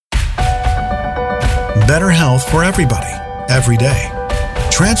better health for everybody, every day.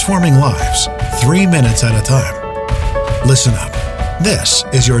 Transforming lives, 3 minutes at a time. Listen up. This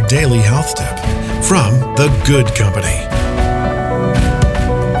is your daily health tip from The Good Company.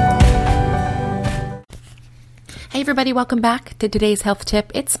 Hey everybody, welcome back to today's health tip.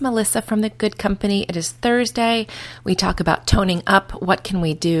 It's Melissa from The Good Company. It is Thursday. We talk about toning up. What can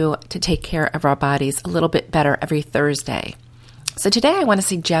we do to take care of our bodies a little bit better every Thursday? So today I want to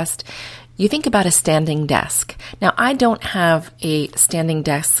suggest you think about a standing desk. Now, I don't have a standing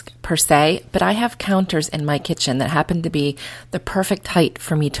desk per se, but I have counters in my kitchen that happen to be the perfect height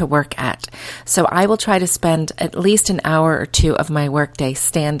for me to work at. So I will try to spend at least an hour or two of my workday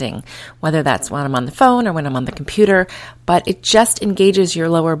standing, whether that's when I'm on the phone or when I'm on the computer, but it just engages your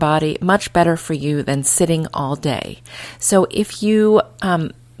lower body much better for you than sitting all day. So if you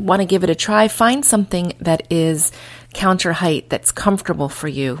want to give it a try, find something that is counter height that's comfortable for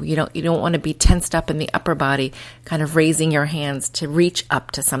you. You don't want to be tensed up in the upper body, kind of raising your hands to reach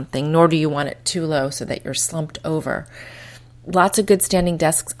up to something, nor do you want it too low so that you're slumped over. Lots of good standing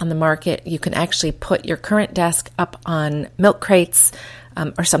desks on the market. You can actually put your current desk up on milk crates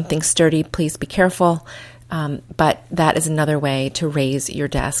or something sturdy. Please be careful. But that is another way to raise your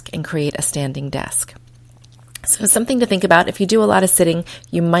desk and create a standing desk. So something to think about. If you do a lot of sitting,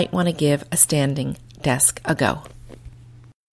 you might want to give a standing desk a go.